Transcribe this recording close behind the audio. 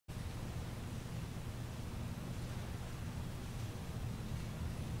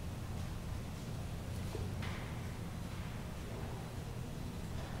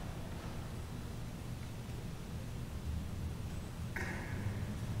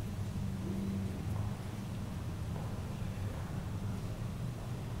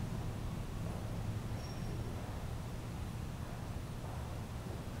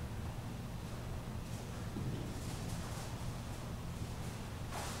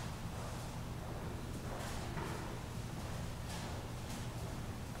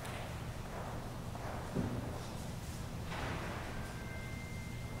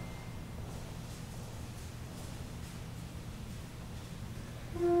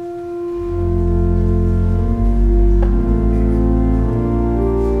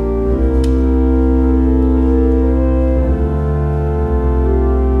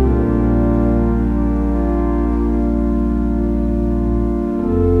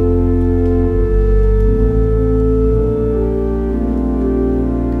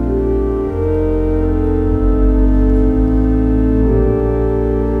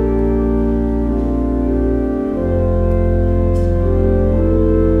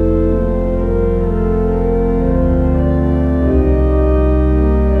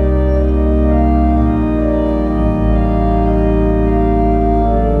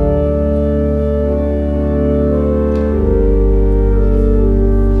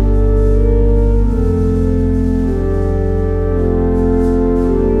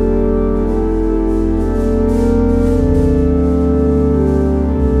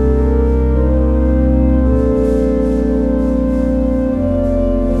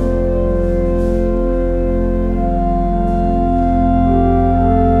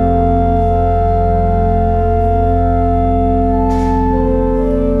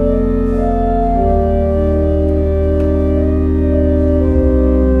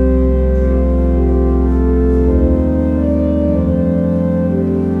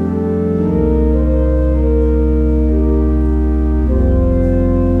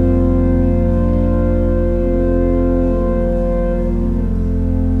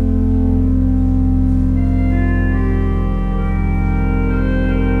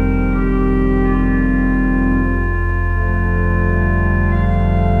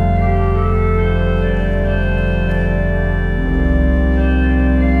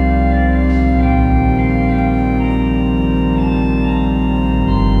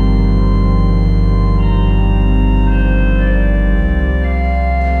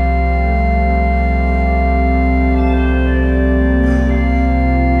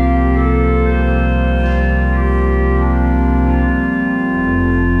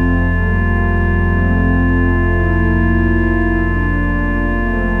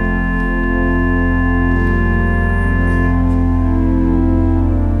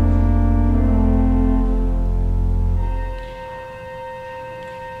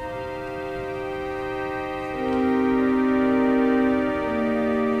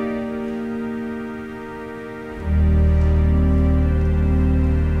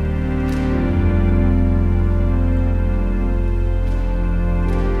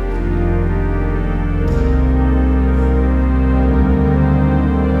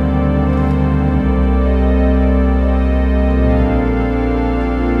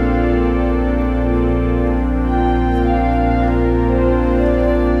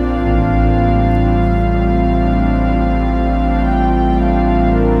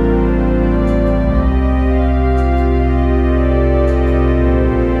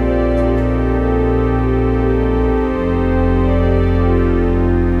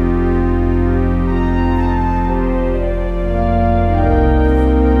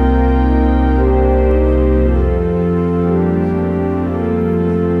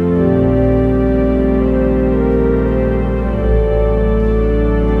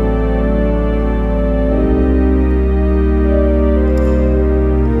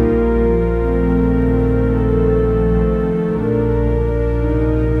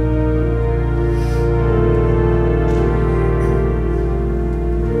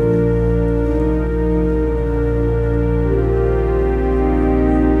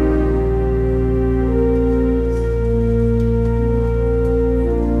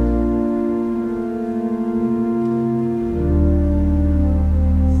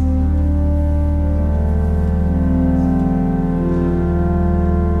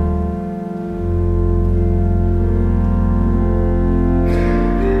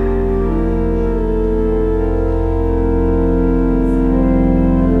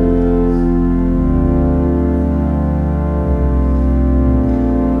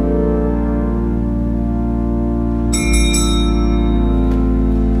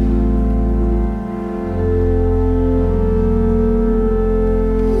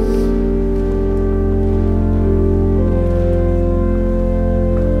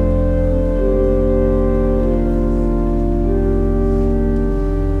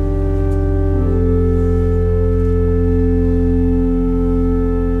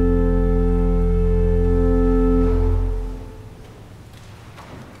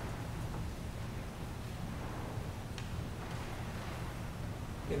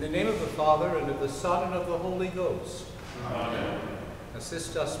In the name of the Father, and of the Son, and of the Holy Ghost. Amen.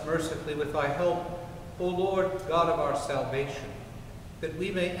 Assist us mercifully with thy help, O Lord, God of our salvation, that we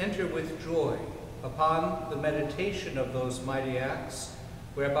may enter with joy upon the meditation of those mighty acts,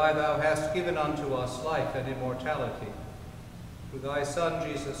 whereby thou hast given unto us life and immortality. Through thy Son,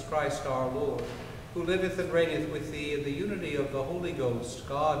 Jesus Christ our Lord, who liveth and reigneth with thee in the unity of the Holy Ghost,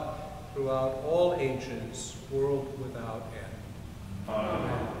 God, throughout all ages, world without end.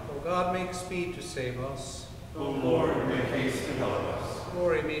 Amen. O God, make speed to save us. O Lord, make haste to help us.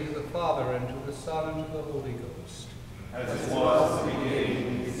 Glory be to the Father, and to the Son, and to the Holy Ghost. As it was in the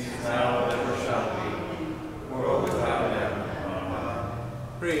beginning, is now, and ever shall be, world without end. Amen.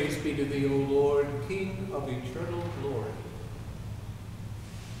 Praise be to thee, O Lord, King of eternal glory.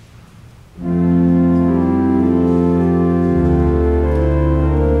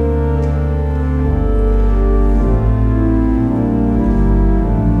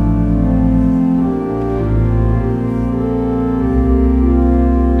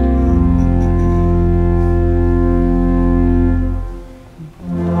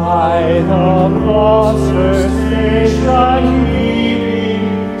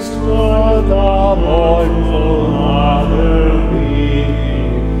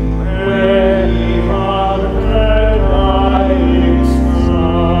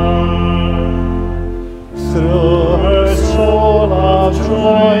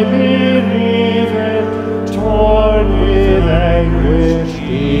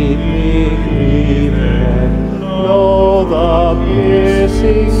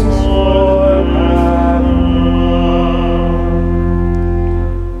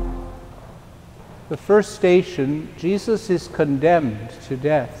 First station, Jesus is condemned to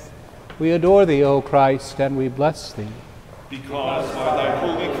death. We adore thee, O Christ, and we bless thee. Because by thy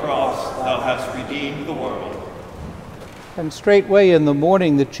holy cross thou hast redeemed the world. And straightway in the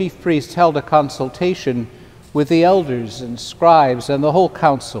morning the chief priests held a consultation with the elders and scribes and the whole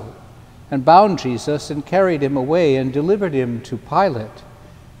council, and bound Jesus and carried him away and delivered him to Pilate.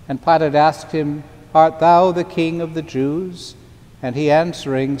 And Pilate asked him, Art thou the King of the Jews? And he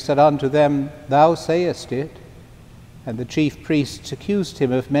answering said unto them, Thou sayest it. And the chief priests accused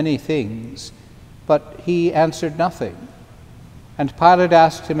him of many things, but he answered nothing. And Pilate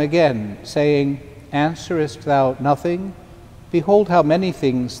asked him again, saying, Answerest thou nothing? Behold how many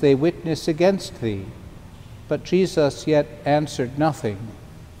things they witness against thee. But Jesus yet answered nothing,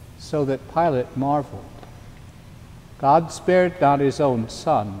 so that Pilate marveled. God spared not his own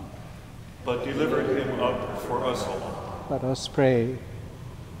Son, but delivered him up for us all. Let us pray.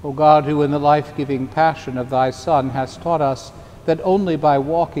 O God, who in the life-giving passion of thy Son hast taught us that only by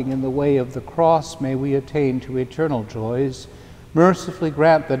walking in the way of the cross may we attain to eternal joys, mercifully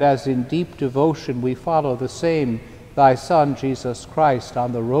grant that as in deep devotion we follow the same thy Son, Jesus Christ,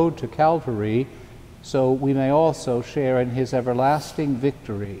 on the road to Calvary, so we may also share in his everlasting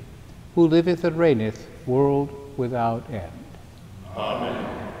victory, who liveth and reigneth world without end.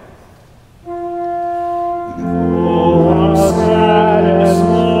 Amen.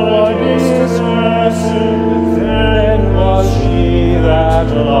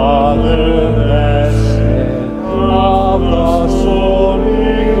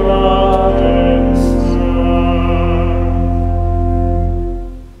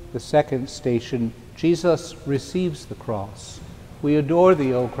 The second station, Jesus receives the cross. We adore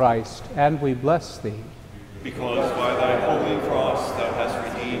thee, O Christ, and we bless thee. Because by thy holy cross thou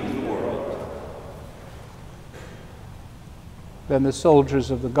hast redeemed the world. Then the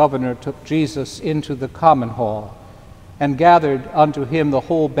soldiers of the governor took Jesus into the common hall, and gathered unto him the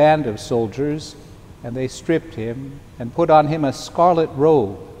whole band of soldiers, and they stripped him, and put on him a scarlet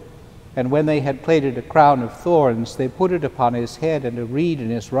robe. And when they had plaited a crown of thorns, they put it upon his head, and a reed in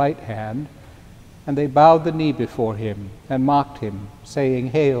his right hand. And they bowed the knee before him, and mocked him, saying,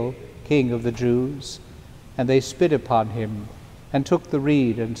 Hail, King of the Jews! And they spit upon him, and took the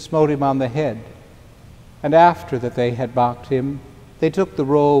reed, and smote him on the head. And after that they had mocked him, they took the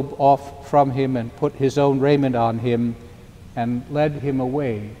robe off from him, and put his own raiment on him, and led him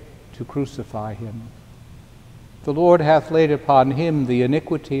away to crucify him. The Lord hath laid upon him the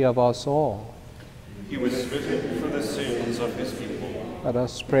iniquity of us all. He was smitten for the sins of his people. Let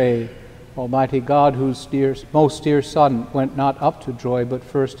us pray. Almighty God, whose most dear Son went not up to joy, but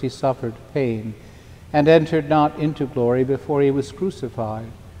first he suffered pain, and entered not into glory before he was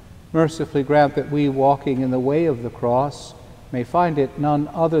crucified, mercifully grant that we, walking in the way of the cross, may find it none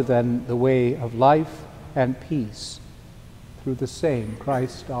other than the way of life and peace. Through the same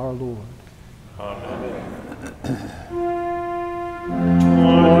Christ our Lord. Amen.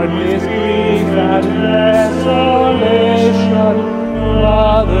 Torn with grief and desolation,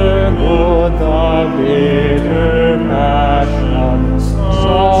 Father bitter passion,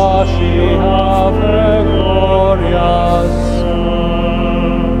 saw she of her glorious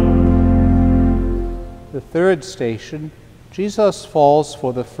Son. The third station, Jesus falls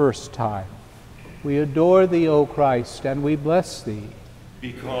for the first time. We adore thee, O Christ, and we bless thee.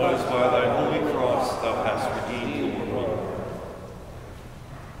 Because by thy holy cross thou hast redeemed the world.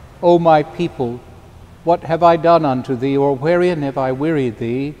 O my people, what have I done unto thee, or wherein have I wearied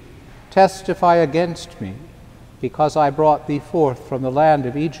thee? Testify against me. Because I brought thee forth from the land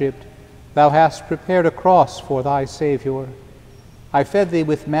of Egypt, thou hast prepared a cross for thy Saviour. I fed thee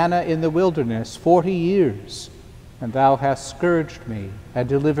with manna in the wilderness 40 years, and thou hast scourged me and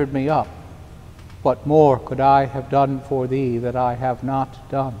delivered me up. What more could I have done for thee that I have not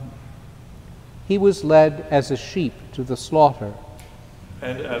done? He was led as a sheep to the slaughter,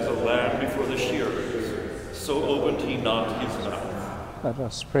 and as a lamb before the shearers, so opened he not his mouth. Let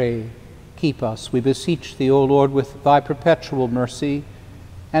us pray. Keep us, we beseech thee, O Lord, with thy perpetual mercy,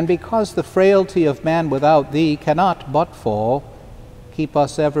 and because the frailty of man without thee cannot but fall, keep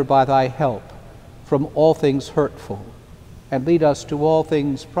us ever by thy help from all things hurtful, and lead us to all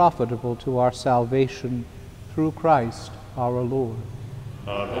things profitable to our salvation, through Christ our Lord.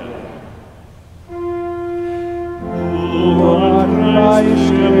 Amen. Lord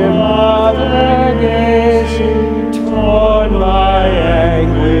Christ, Mother, gazing toward my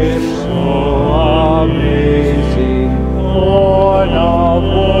anguish so amazing, born of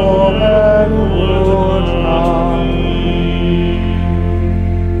woman would not be.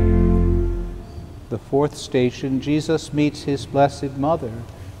 The fourth station, Jesus meets his blessed mother.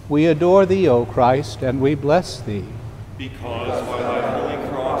 We adore thee, O Christ, and we bless thee. Because by thy holy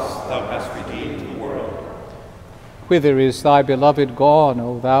cross thou hast redeemed the world. Whither is thy beloved gone,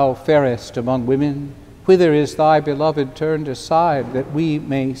 O thou fairest among women? Whither is thy beloved turned aside, that we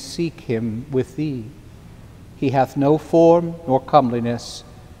may seek him with thee? He hath no form nor comeliness,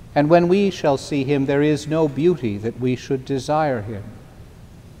 and when we shall see him, there is no beauty that we should desire him.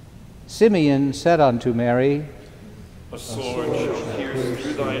 Simeon said unto Mary, A sword shall pierce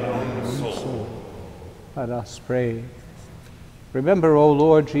through thine own soul. Let us pray. Remember, O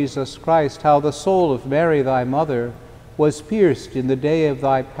Lord Jesus Christ, how the soul of Mary thy mother was pierced in the day of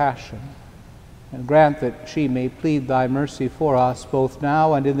thy passion, and grant that she may plead thy mercy for us both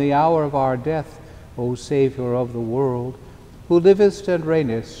now and in the hour of our death, O Saviour of the world, who livest and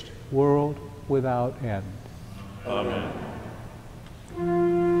reignest, world without end. Amen.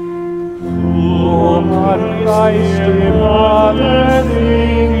 O Christ, Mother,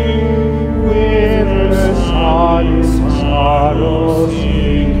 thee, with the Son, sorrow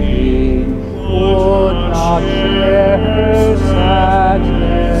sinking, would not share her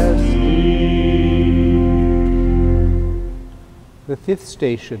sadness deep. The fifth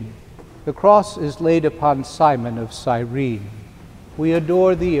station, the cross is laid upon Simon of Cyrene. We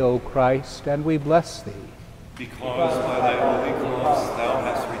adore thee, O Christ, and we bless thee. Because by thy holy cross thou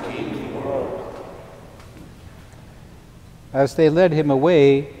hast redeemed the world. As they led him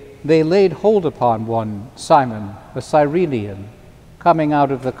away, they laid hold upon one, Simon, a Cyrenian, coming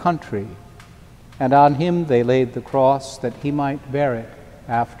out of the country, and on him they laid the cross, that he might bear it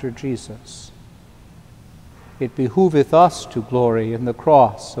after Jesus. It behooveth us to glory in the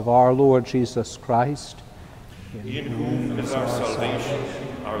cross of our Lord Jesus Christ, In whom is our salvation,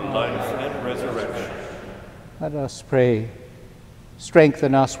 our life and resurrection. Let us pray.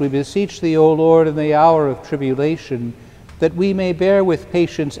 Strengthen us, we beseech thee, O Lord, in the hour of tribulation, that we may bear with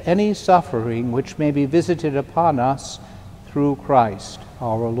patience any suffering which may be visited upon us through Christ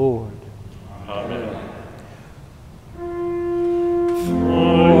our Lord. Amen.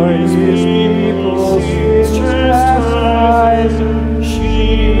 For his people's chastised,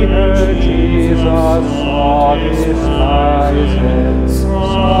 she her Jesus saw despised,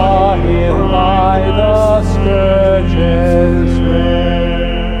 saw him by the scourges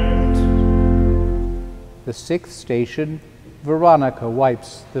rent. The sixth station, Veronica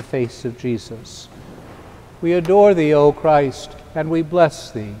wipes the face of Jesus. We adore thee, O Christ, and we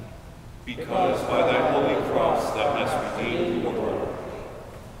bless thee. Because by thy holy cross thou hast redeemed the world.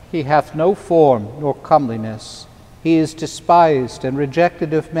 He hath no form nor comeliness. He is despised and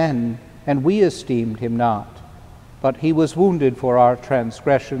rejected of men, and we esteemed him not. But he was wounded for our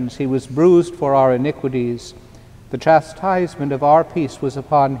transgressions, he was bruised for our iniquities. The chastisement of our peace was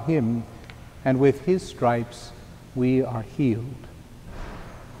upon him, and with his stripes we are healed.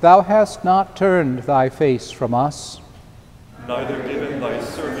 Thou hast not turned thy face from us, Neither given thy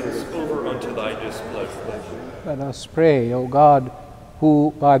servants over unto thy displeasure. Let us pray, O God,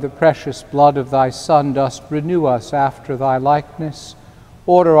 who by the precious blood of thy Son dost renew us after thy likeness,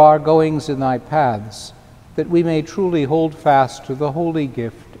 Order our goings in thy paths, that we may truly hold fast to the holy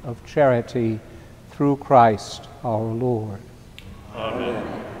gift of charity through Christ our Lord. Amen.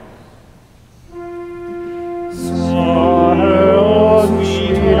 Sorrows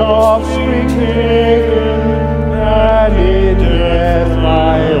sweet offspring taken, and in death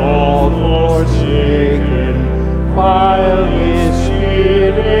thy all forsaken, while his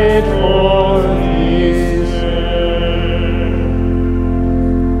spirit forth is sent.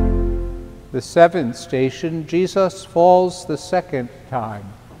 The seventh station, Jesus falls the second time.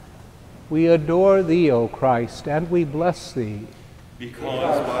 We adore thee, O Christ, and we bless thee.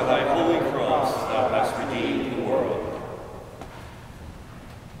 Because by thy holy cross thou hast redeemed the world.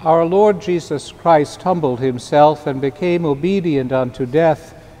 Our Lord Jesus Christ humbled himself and became obedient unto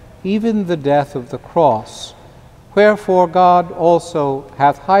death, even the death of the cross. Wherefore God also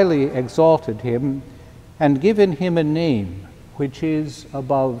hath highly exalted him, and given him a name which is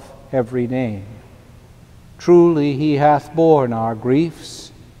above every name. Truly he hath borne our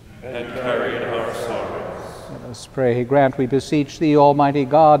griefs, and carried our sorrows. Let us pray. Grant, we beseech thee, Almighty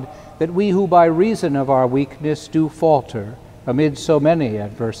God, that we who by reason of our weakness do falter amid so many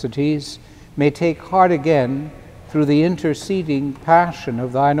adversities, may take heart again through the interceding passion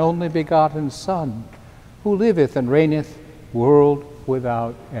of thine only begotten Son, who liveth and reigneth world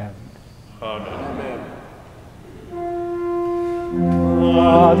without end. Amen.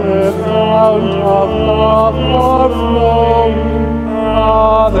 Father, fount of love o'erflowing,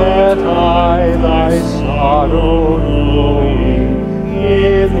 that I, thy sorrow knowing,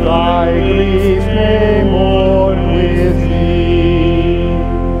 in thy grief may mourn with thee.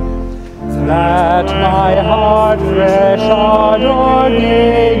 That my heart fresh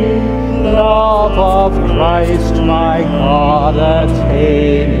unordaining, love of Christ my God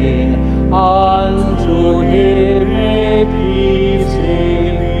attaining, unto him may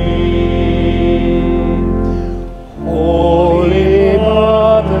pleasing be. Holy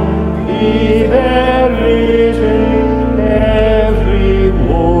Mother, be there written, every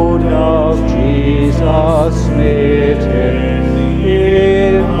wound of Jesus smitten,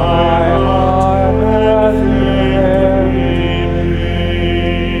 in my heart hath there remained.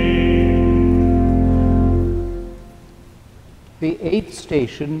 The eighth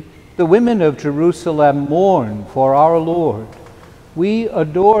station, the women of Jerusalem mourn for our Lord. We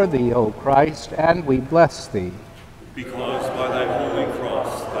adore thee, O Christ, and we bless thee. Because by thy holy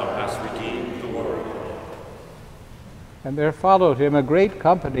cross thou hast redeemed the world. And there followed him a great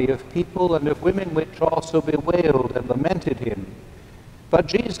company of people and of women which also bewailed and lamented him. But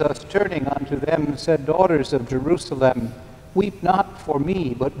Jesus, turning unto them, said, Daughters of Jerusalem, weep not for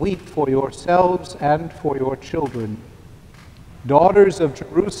me, but weep for yourselves and for your children. Daughters of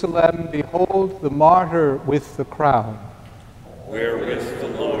Jerusalem, behold the martyr with the crown. Wherewith the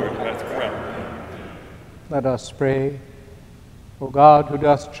Lord hath crowned him. Let us pray. O God, who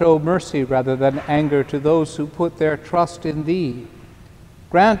dost show mercy rather than anger to those who put their trust in thee,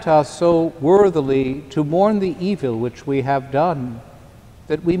 grant us so worthily to mourn the evil which we have done,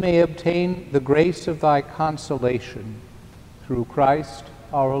 that we may obtain the grace of thy consolation, through Christ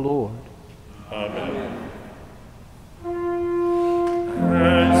our Lord. Amen.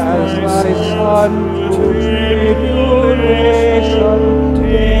 As thy Son to tribulation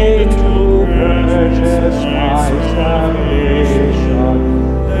came to purchase my salvation,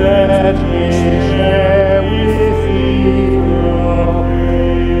 let me share with thee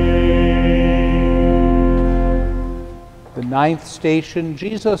the The ninth station,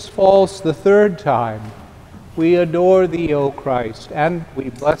 Jesus falls the third time. We adore thee, O Christ, and we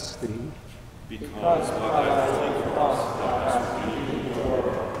bless thee. Because by thy holy cross thou hast redeemed the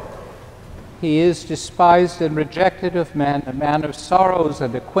world. He is despised and rejected of men, a man of sorrows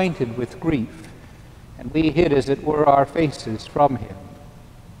and acquainted with grief. And we hid, as it were, our faces from him.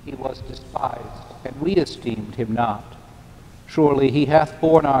 He was despised, and we esteemed him not. Surely he hath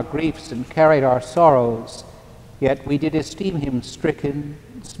borne our griefs and carried our sorrows, yet we did esteem him stricken,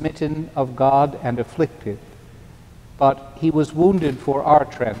 smitten of God, and afflicted. But he was wounded for our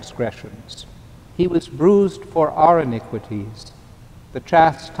transgressions. He was bruised for our iniquities. The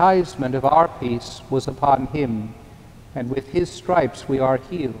chastisement of our peace was upon him, and with his stripes we are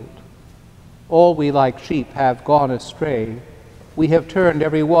healed. All we like sheep have gone astray. We have turned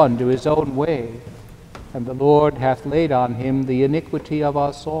every one to his own way, and the Lord hath laid on him the iniquity of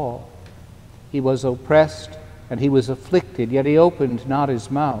us all. He was oppressed, and he was afflicted, yet he opened not his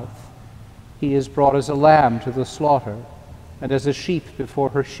mouth. He is brought as a lamb to the slaughter, and as a sheep before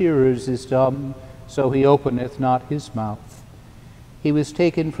her shearers is dumb, so he openeth not his mouth. He was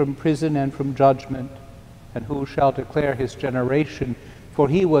taken from prison and from judgment, and who shall declare his generation? for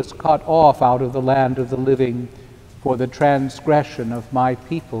he was cut off out of the land of the living. For the transgression of my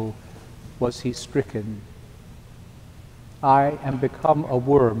people was he stricken. I am become a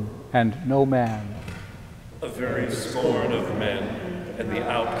worm and no man, a very scorn of men, and the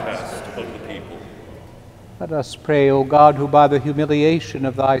outcast of the people. Let us pray, O God, who by the humiliation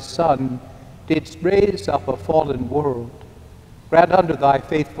of thy Son didst raise up a fallen world. Grant unto thy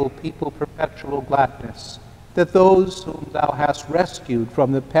faithful people perpetual gladness, that those whom thou hast rescued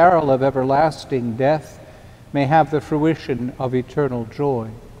from the peril of everlasting death may have the fruition of eternal joy.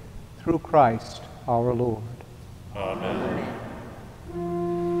 Through Christ our Lord. Amen.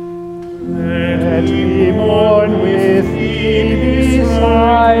 Let me mourn with thee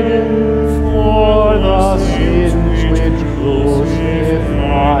beside him for the sins which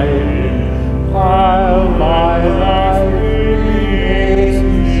crucify him, while by thy remains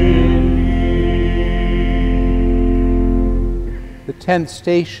in me. The 10th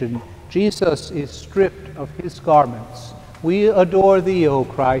station, Jesus is stripped of his garments. We adore thee, O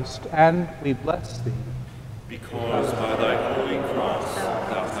Christ, and we bless thee. Because by thy holy cross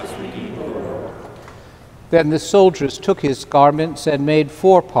thou hast redeemed the world. Then the soldiers took his garments and made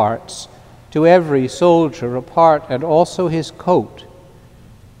 4 parts, to every soldier a part, and also his coat.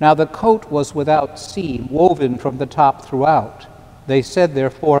 Now the coat was without seam, woven from the top throughout. They said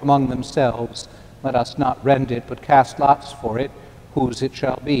therefore among themselves, Let us not rend it, but cast lots for it, whose it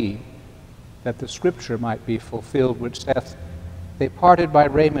shall be, that the scripture might be fulfilled, which saith, They parted my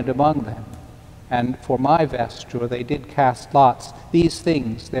raiment among them, and for my vesture they did cast lots. These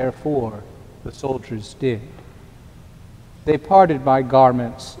things, therefore, the soldiers did. They parted my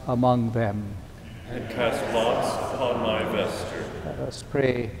garments among them, and cast lots upon my vesture. Let us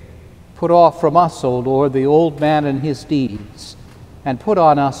pray. Put off from us, O Lord, the old man and his deeds, and put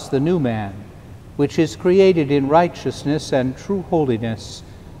on us the new man, which is created in righteousness and true holiness,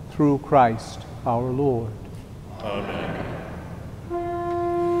 through Christ our Lord. Amen.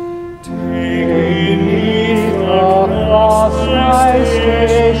 Beneath the cross thy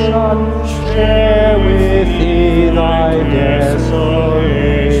station, share with thee thy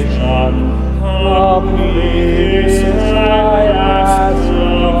desolation. Humbly this I ask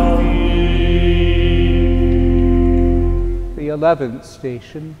of thee. The 11th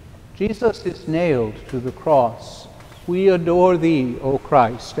station, Jesus is nailed to the cross. We adore thee, O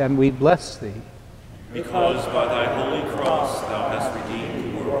Christ, and we bless thee. Because by thy holy cross thou hast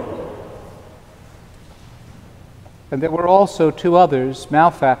redeemed the world. And there were also 2 others,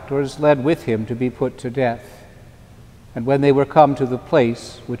 malefactors, led with him to be put to death. And when they were come to the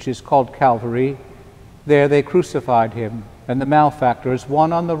place which is called Calvary, there they crucified him, and the malefactors,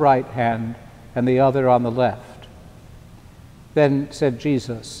 one on the right hand and the other on the left. Then said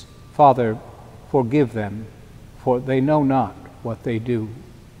Jesus, Father, forgive them, for they know not what they do.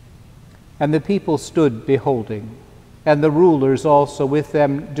 And the people stood beholding, and the rulers also with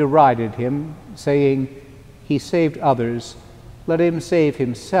them derided him, saying, He saved others, let him save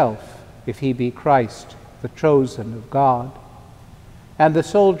himself, if he be Christ, the chosen of God. And the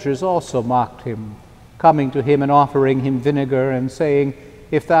soldiers also mocked him, coming to him and offering him vinegar, and saying,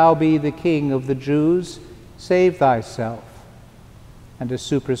 If thou be the King of the Jews, save thyself. And a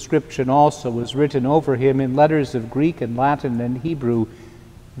superscription also was written over him in letters of Greek and Latin and Hebrew,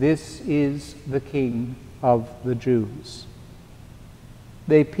 This is the King of the Jews.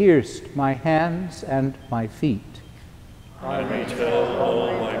 They pierced my hands and my feet. I may tell all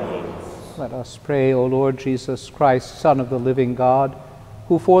my woes. Let us pray, O Lord Jesus Christ, Son of the living God,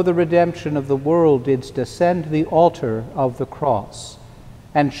 who for the redemption of the world didst ascend the altar of the cross,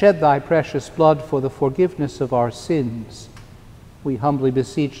 and shed thy precious blood for the forgiveness of our sins. We humbly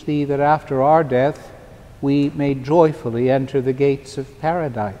beseech thee that after our death we may joyfully enter the gates of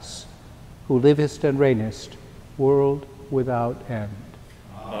paradise, who livest and reignest, world without end.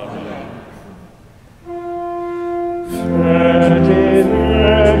 Amen.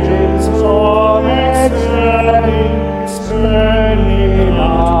 Virgins all excelling, spare me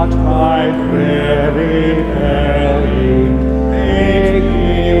not my prayer repelling. Make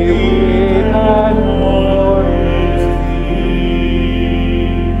me weep and mourn with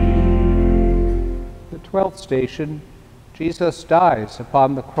thee. The 12th station, Jesus dies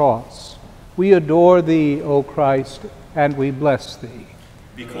upon the cross. We adore thee, O Christ, and we bless thee.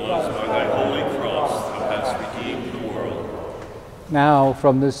 Because by thy holy cross thou hast redeemed the world. Now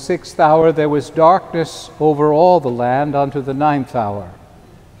from the 6th hour there was darkness over all the land unto the 9th hour.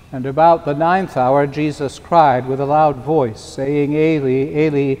 And about the 9th hour Jesus cried with a loud voice, saying, Eli,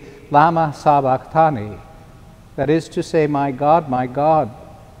 Eli, lama sabachthani? That is to say, my God,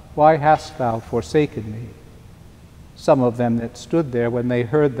 why hast thou forsaken me? Some of them that stood there, when they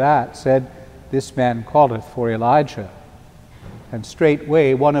heard that, said, This man calleth for Elijah. And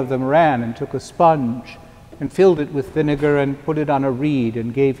straightway one of them ran and took a sponge, and filled it with vinegar, and put it on a reed,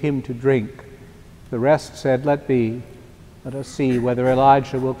 and gave him to drink. The rest said, Let be, let us see whether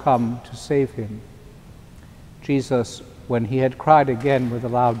Elijah will come to save him. Jesus, when he had cried again with a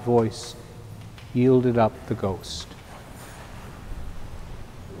loud voice, yielded up the ghost.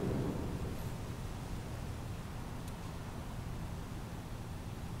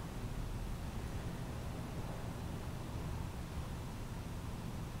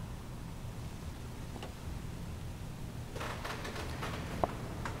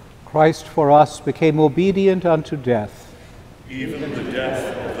 Christ for us became obedient unto death, even the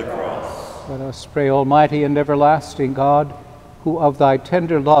death of the cross. Let us pray. Almighty and everlasting God, who of thy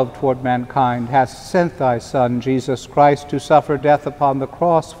tender love toward mankind hast sent thy Son, Jesus Christ, to suffer death upon the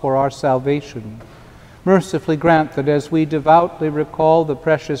cross for our salvation, mercifully grant that as we devoutly recall the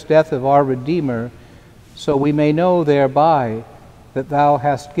precious death of our Redeemer, so we may know thereby that thou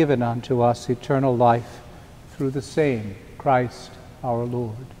hast given unto us eternal life through the same Christ our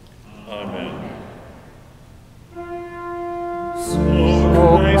Lord. Amen.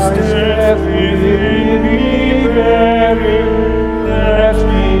 O Christ, within me bearing, let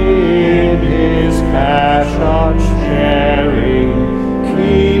me in his passion sharing,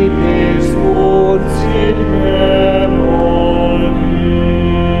 keep his wounds in memory.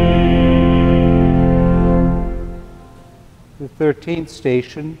 The 13th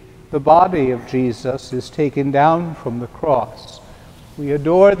station, the body of Jesus is taken down from the cross. We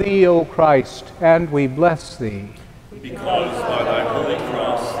adore thee, O Christ, and we bless thee. Because by thy holy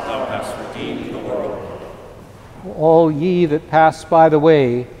cross thou hast redeemed the world. All ye that pass by the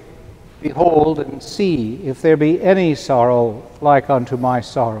way, behold and see if there be any sorrow like unto my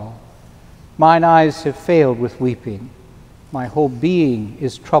sorrow. Mine eyes have failed with weeping, my whole being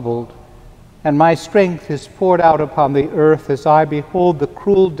is troubled, and my strength is poured out upon the earth as I behold the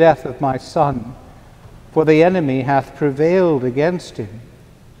cruel death of my Son. For the enemy hath prevailed against him.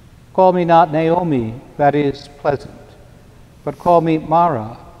 Call me not Naomi, that is pleasant, but call me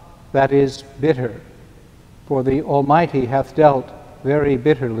Mara, that is bitter. For the Almighty hath dealt very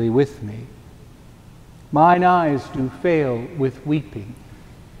bitterly with me. Mine eyes do fail with weeping.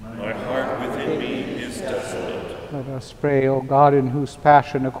 My heart within me is desolate. Let us pray, O God, in whose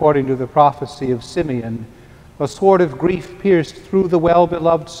passion, according to the prophecy of Simeon, a sword of grief pierced through the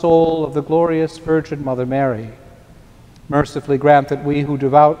well-beloved soul of the glorious Virgin Mother Mary. Mercifully grant that we who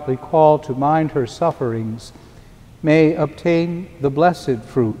devoutly call to mind her sufferings may obtain the blessed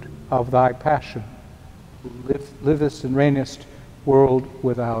fruit of thy passion, who livest and reignest world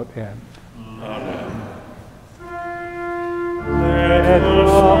without end. Amen. Let the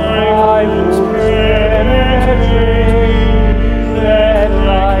silence penetrate, let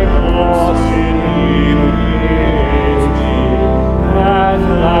thy cross in and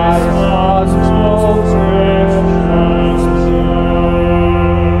thy Son's most precious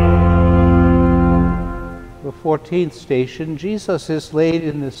blood. The 14th station, Jesus is laid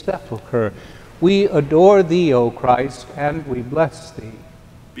in the sepulchre. We adore thee, O Christ, and we bless thee.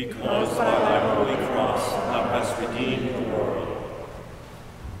 Because by thy holy cross thou hast redeemed the world.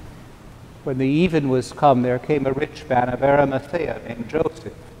 When the even was come, there came a rich man of Arimathea named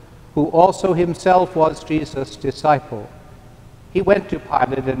Joseph, who also himself was Jesus' disciple. He went to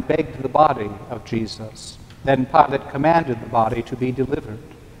Pilate and begged the body of Jesus. Then Pilate commanded the body to be delivered.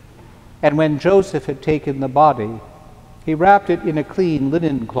 And when Joseph had taken the body, he wrapped it in a clean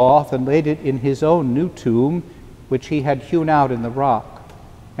linen cloth and laid it in his own new tomb, which he had hewn out in the rock.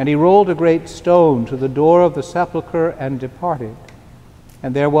 And he rolled a great stone to the door of the sepulchre and departed.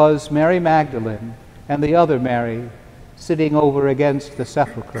 And there was Mary Magdalene and the other Mary sitting over against the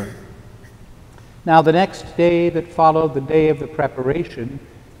sepulchre. Now the next day that followed the day of the preparation,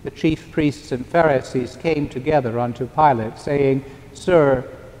 the chief priests and Pharisees came together unto Pilate, saying, Sir,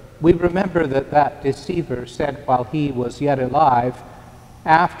 we remember that deceiver said while he was yet alive,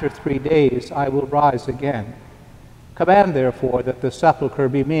 After 3 days I will rise again. Command therefore that the sepulchre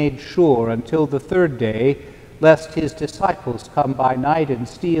be made sure until the 3rd day, lest his disciples come by night and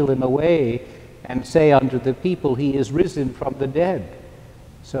steal him away, and say unto the people, He is risen from the dead.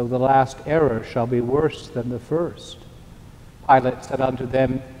 So the last error shall be worse than the first. Pilate said unto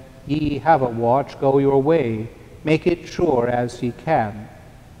them, Ye have a watch, go your way, make it sure as ye can.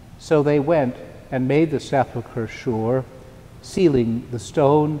 So they went and made the sepulchre sure, sealing the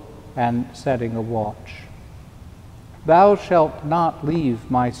stone and setting a watch. Thou shalt not leave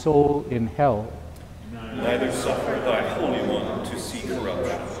my soul in hell. Neither suffer thy Holy One to see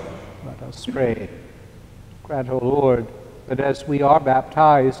corruption. Let us pray. Grant, O Lord, that as we are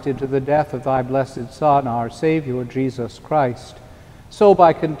baptized into the death of thy blessed Son, our Savior, Jesus Christ, so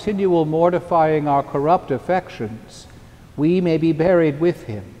by continual mortifying our corrupt affections, we may be buried with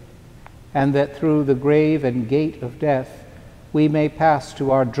him, and that through the grave and gate of death we may pass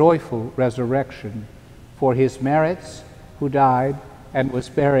to our joyful resurrection. For his merits, who died and was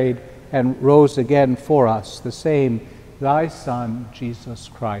buried and rose again for us, the same thy Son, Jesus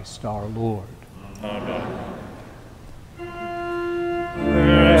Christ our Lord. Amen.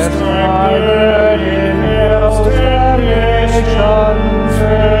 Rest my burden, health, damnation,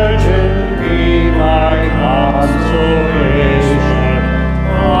 Virgin, be my consolation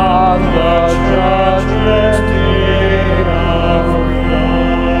on the judgment day of God.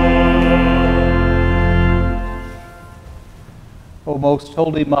 O most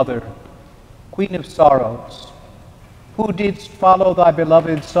holy Mother, Queen of sorrows, who didst follow thy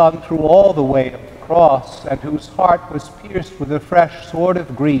beloved Son through all the way of the cross, and whose heart was pierced with a fresh sword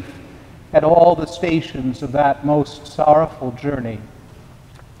of grief at all the stations of that most sorrowful journey,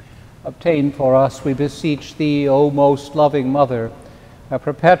 obtain for us, we beseech thee, O most loving Mother, a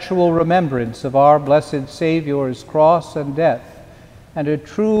perpetual remembrance of our blessed Saviour's cross and death, and a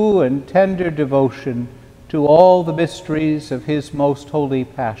true and tender devotion to all the mysteries of his most holy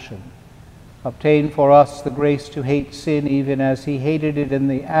passion. Obtain for us the grace to hate sin even as he hated it in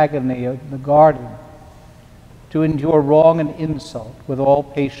the agony of the garden, to endure wrong and insult with all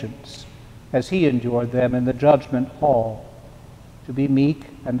patience as he endured them in the judgment hall, to be meek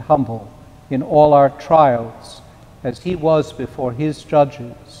and humble in all our trials as he was before his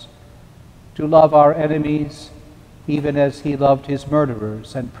judges, to love our enemies even as he loved his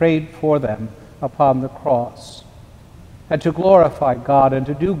murderers and prayed for them upon the cross, and to glorify God and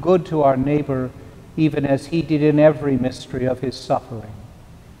to do good to our neighbor, even as he did in every mystery of his suffering.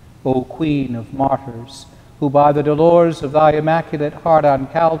 O Queen of martyrs, who by the dolors of thy immaculate heart on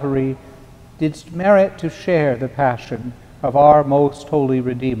Calvary didst merit to share the passion of our most holy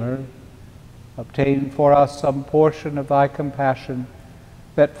Redeemer, obtain for us some portion of thy compassion,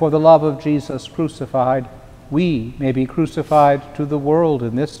 that for the love of Jesus crucified, we may be crucified to the world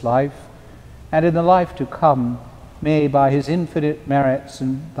in this life, and in the life to come may, by his infinite merits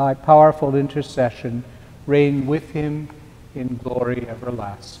and thy powerful intercession, reign with him in glory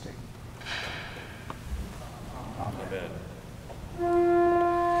everlasting. Christ,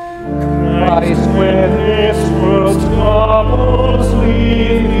 when this world's troubles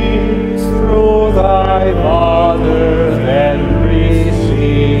leave me, through thy mother then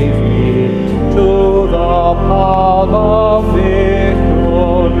receive me to the palm of victory.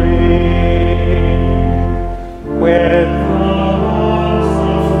 When the hearts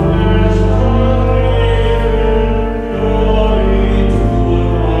of flesh are given, glory to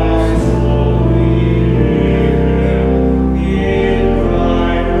Christ, holy Redeemer, in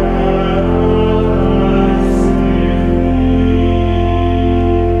thy paradise with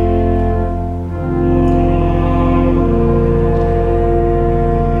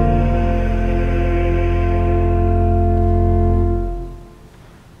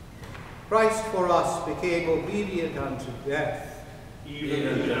Christ for us became obedient unto death,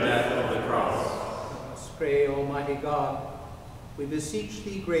 Even the death of the cross. Let us pray, Almighty God, we beseech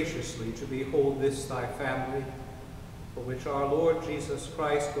thee graciously to behold this thy family, for which our Lord Jesus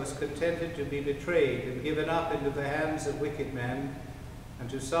Christ was contented to be betrayed and given up into the hands of wicked men, and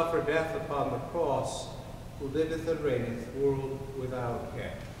to suffer death upon the cross, who liveth and reigneth world without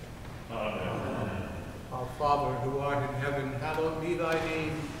end. Amen. Our Father, who art in heaven, hallowed be thy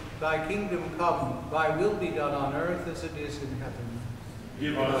name. Thy kingdom come, thy will be done on earth as it is in heaven.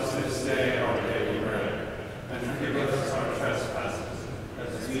 Give us this day our daily bread, and forgive us our trespasses,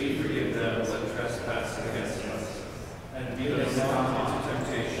 as we forgive them that trespass against us. And lead us not into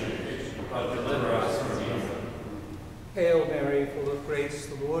temptation, but deliver us from evil. Hail Mary, full of grace,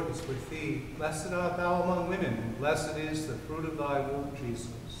 the Lord is with thee. Blessed art thou among women, and blessed is the fruit of thy womb, Jesus.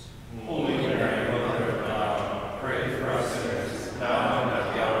 Holy Mary, Mother of God, pray for us sinners, now and at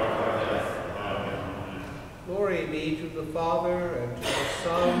the hour of our death. Amen. Glory be to the Father, and to the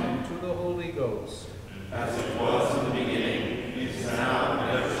Son, and to the Holy Ghost. As it was in the beginning, is now, and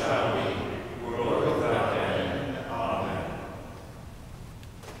ever shall be, world without end. Amen.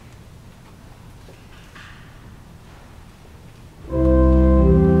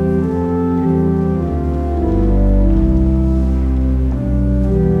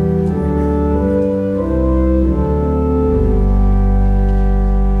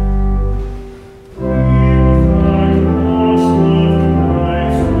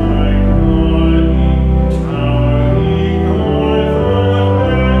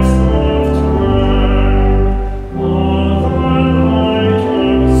 Christ,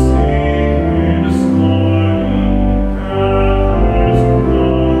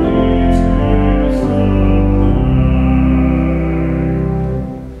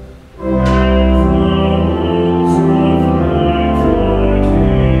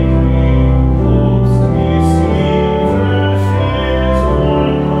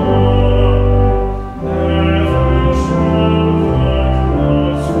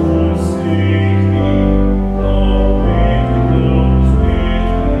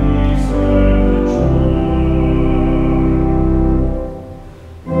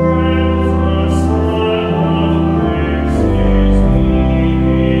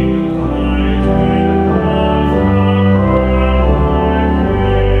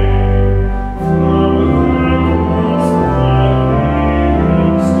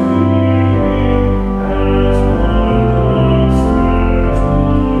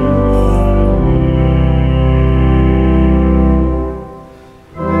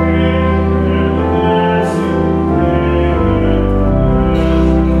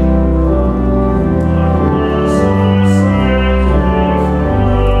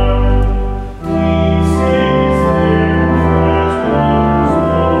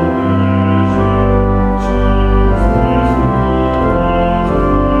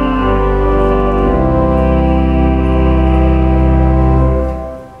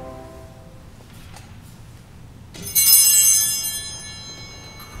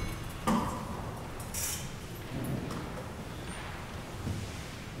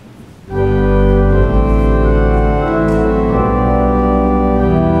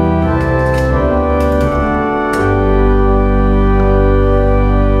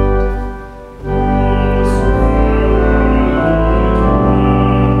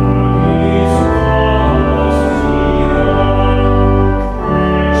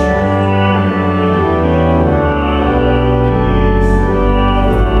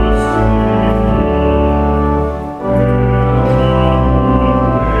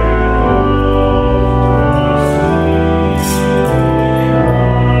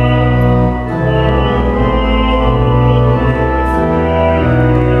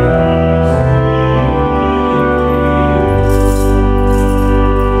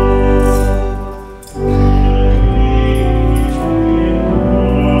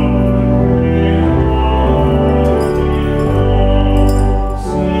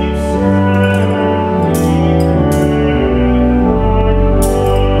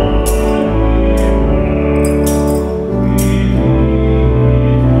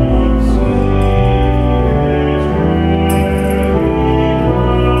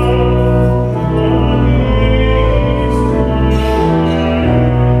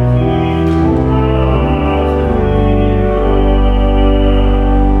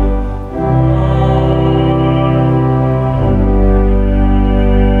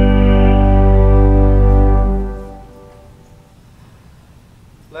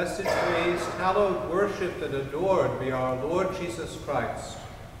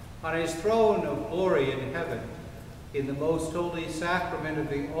 On his throne of glory in heaven, in the most holy sacrament of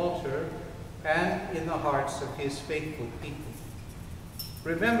the altar, and in the hearts of his faithful people.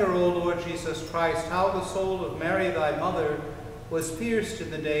 Remember, O Lord Jesus Christ, how the soul of Mary thy mother was pierced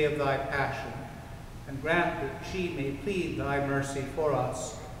in the day of thy passion, and grant that she may plead thy mercy for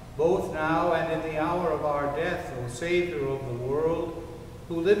us, both now and in the hour of our death, O Saviour of the world,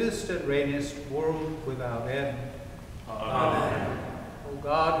 who livest and reignest world without end. Amen. O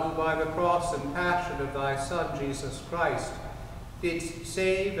God, who by the cross and passion of thy Son, Jesus Christ, didst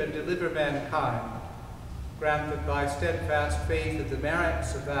save and deliver mankind, grant that by steadfast faith in the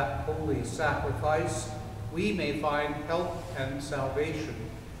merits of that holy sacrifice, we may find help and salvation,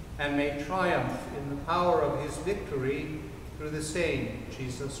 and may triumph in the power of his victory through the same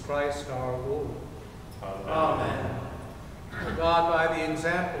Jesus Christ our Lord. Amen. O God, by the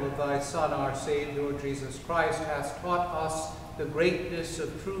example of thy Son, our Savior, Jesus Christ, hast taught us the greatness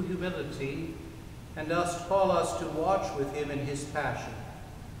of true humility, and dost call us to watch with him in his passion.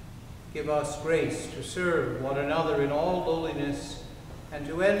 Give us grace to serve one another in all lowliness, and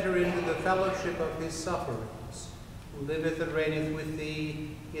to enter into the fellowship of his sufferings, who liveth and reigneth with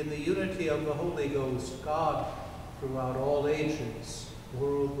thee in the unity of the Holy Ghost, God, throughout all ages,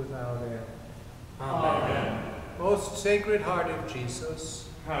 world without end. Amen. Most Sacred Heart of Jesus,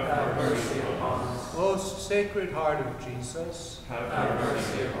 Have mercy upon us. Most Sacred Heart of Jesus, Have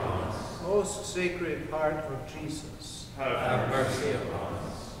mercy upon us. Most Sacred Heart of Jesus, Have mercy upon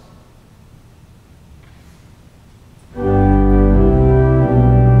us.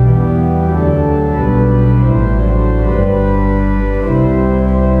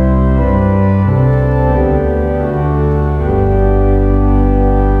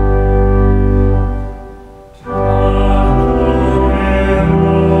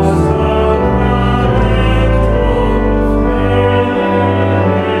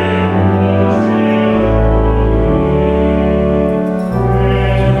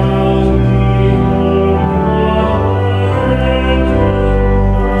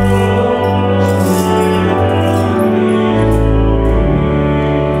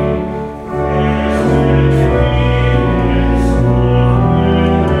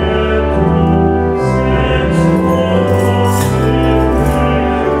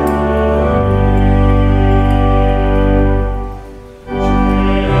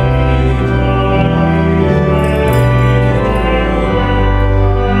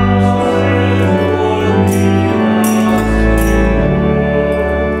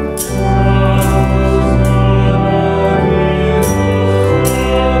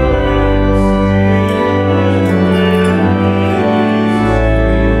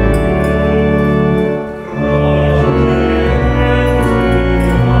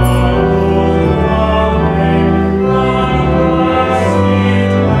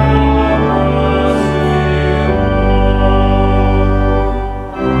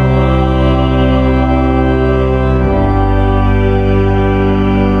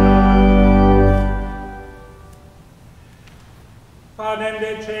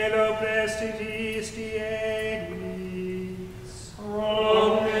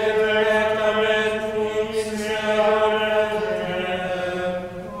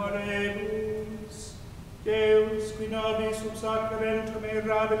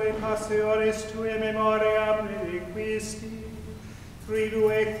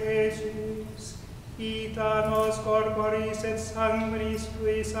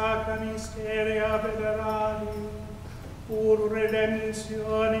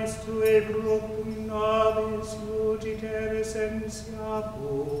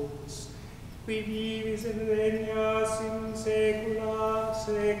 Qui vivis et regnas in saecula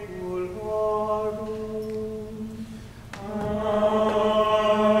saeculorum. Amen.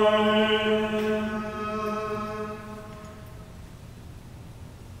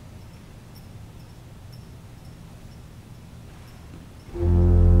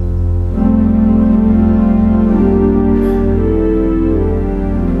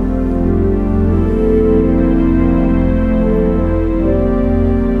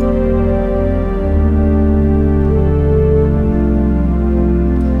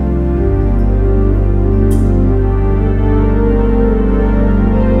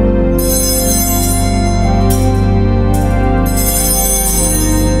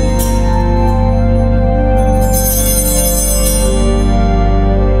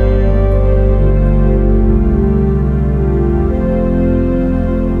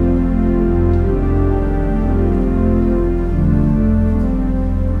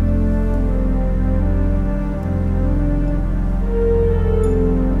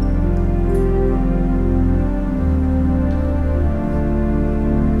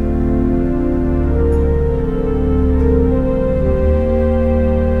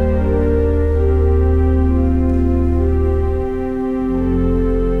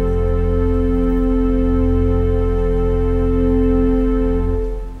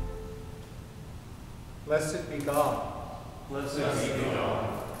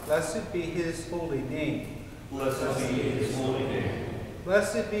 Blessed be his holy name. Blessed be his holy name.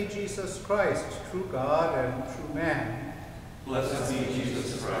 Blessed be Jesus Christ, true God and true man. Blessed be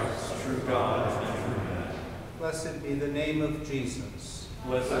Jesus Christ, true God and true man. Blessed be the name of Jesus.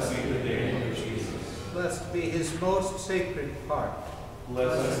 Blessed be the name of Jesus. Blessed be his most sacred heart.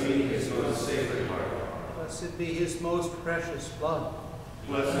 Blessed be his most sacred heart. Blessed be his most precious blood.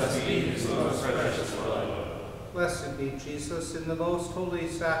 Blessed be his most precious blood. Blessed be Jesus in the most holy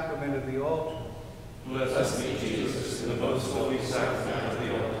sacrament of the altar. Blessed be Jesus in the most holy sacrament of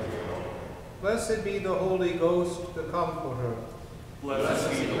the altar. Blessed be the Holy Ghost, the Comforter. Blessed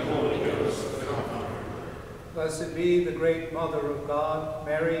be the Holy Ghost, the Comforter. Blessed be the great Mother of God,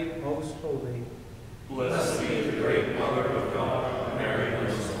 Mary, most holy. Blessed be the great Mother of God, Mary,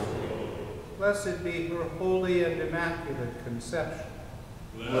 most holy. Blessed be her holy and immaculate conception.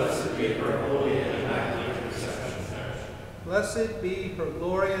 Blessed be her holy and immaculate conception. Blessed be her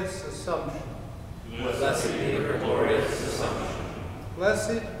glorious assumption. Blessed be her glorious assumption.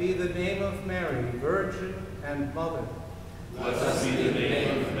 Blessed be the name of Mary, Virgin and Mother. Blessed be the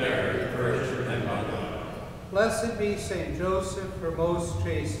name of Mary, Virgin and Mother. Blessed be Saint Joseph, her most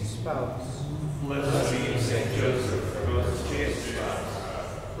chaste spouse. Blessed be Saint Joseph, her most chaste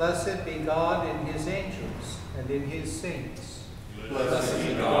spouse. Blessed be God in his angels and in his saints. Blessed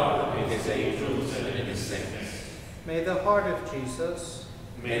be God in his angels and in his saints. May the heart of Jesus,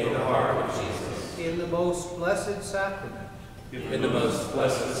 May the heart of Jesus, in the most blessed sacrament, in the most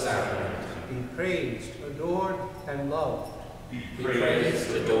blessed sacrament, be praised, adored, and loved. be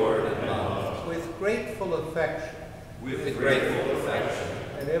praised, adored, and loved. With grateful affection. With grateful affection.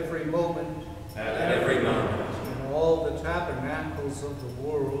 At every moment. At every moment. In all the tabernacles of the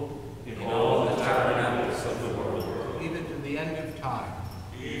world. In all the tabernacles of the world. Even to the end of time.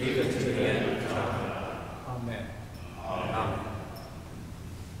 Even to the end of time. Amen.